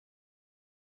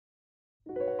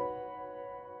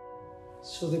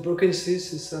So the broken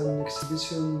seas is an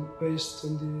exhibition based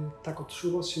on the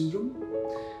Takotsubo syndrome,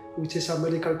 which is a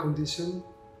medical condition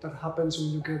that happens when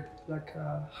you get like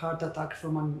a heart attack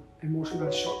from an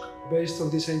emotional shock. Based on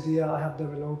this idea, I have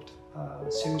developed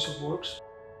a series of works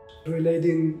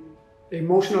relating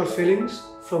emotional feelings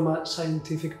from a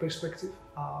scientific perspective.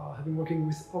 I've been working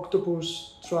with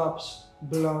octopus, traps,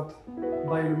 blood,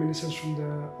 bioluminescence from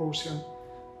the ocean,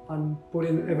 and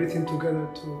putting everything together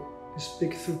to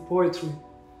speak through poetry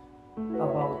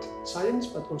about science,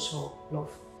 but also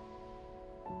love.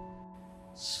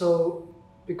 So,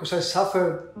 because I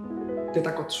suffered the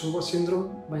Takotsubo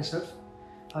syndrome myself,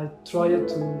 I tried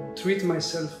to treat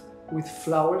myself with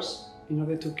flowers in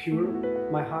order to cure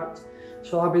my heart.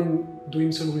 So I've been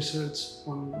doing some research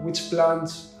on which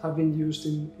plants have been used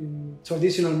in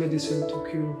traditional medicine to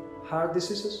cure heart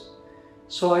diseases.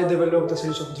 So I developed a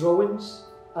series of drawings,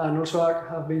 and also I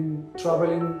have been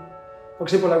traveling. For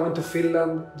example, I went to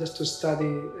Finland just to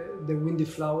study the windy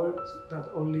flower that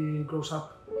only grows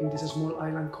up in this small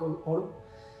island called Oro.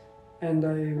 And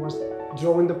I was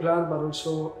drawing the plant, but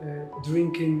also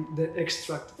drinking the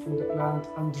extract from the plant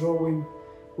and drawing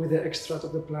with the extract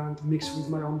of the plant mixed with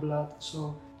my own blood.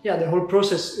 So yeah, the whole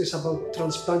process is about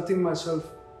transplanting myself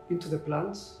into the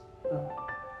plants and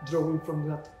drawing from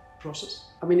that process.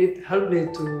 I mean, it helped me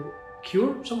to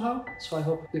cure somehow. So I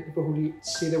hope the people who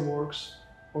see the works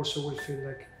also will feel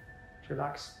like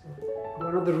relaxed.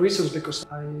 One of the reasons because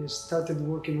I started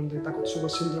working on the Takotsubo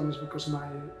syndrome is because my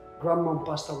grandma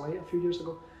passed away a few years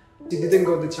ago. She didn't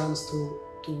get the chance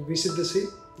to visit the sea,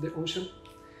 the ocean.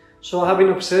 So I have been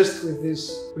obsessed with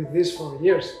this for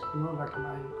years. You know, like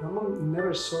my grandma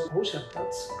never saw ocean.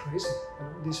 That's crazy. You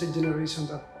know, this is a generation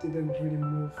that didn't really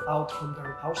move out from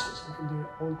their houses and from their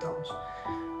old towns.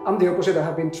 I'm the opposite. I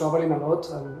have been traveling a lot,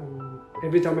 and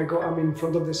every time I go, I'm in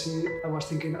front of the sea. I was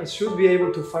thinking I should be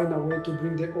able to find a way to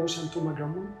bring the ocean to my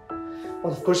grandma.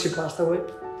 But of course, she passed away.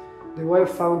 The way I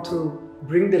found to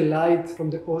bring the light from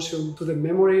the ocean to the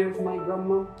memory of my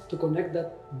grandma, to connect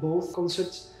that both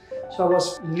concepts. So I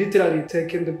was literally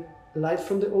taking the light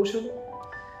from the ocean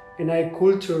and I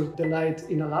cultured the light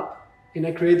in a lab, and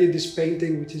I created this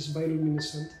painting which is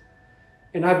bioluminescent.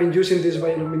 And I've been using this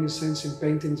bioluminescence in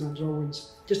paintings and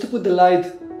drawings just to put the light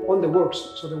on the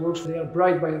works. So the works, they are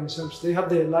bright by themselves. They have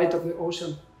the light of the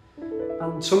ocean.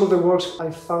 And some of the works, I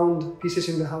found pieces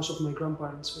in the house of my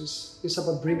grandparents. So it's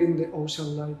about bringing the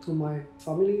ocean light to my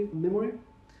family memory.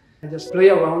 I just play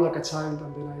around like a child,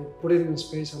 and then I put it in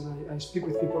space, and I speak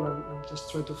with people and just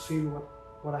try to feel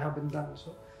what I have been done.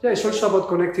 So yeah, it's also about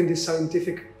connecting this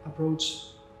scientific approach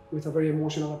with a very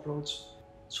emotional approach.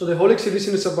 So the whole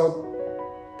exhibition is about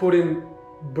putting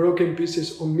broken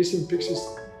pieces or missing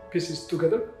pieces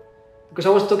together. Because I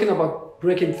was talking about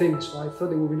breaking things, so I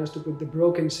thought it would be nice to put the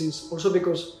broken seas. Also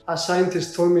because a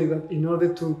scientist told me that in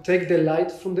order to take the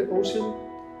light from the ocean,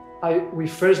 we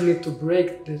first need to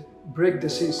break the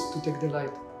seas to take the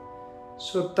light.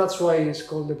 So that's why it's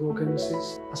called the broken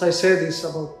seas. As I said, it's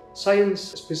about science,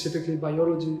 specifically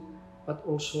biology, but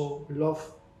also love.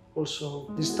 Also,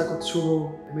 this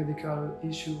Takotsubo medical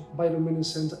issue,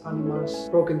 bioluminescent animals,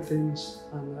 broken things,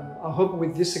 and I hope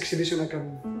with this exhibition I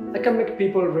can make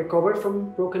people recover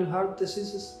from broken heart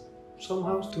diseases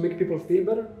somehow, to make people feel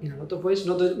better in a lot of ways,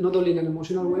 not only in an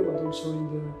emotional way, but also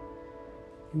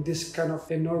in this kind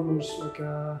of enormous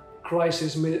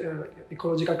crisis,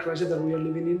 ecological crisis that we are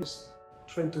living in.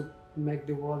 Trying to make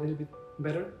the world a little bit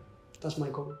better. That's my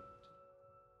goal.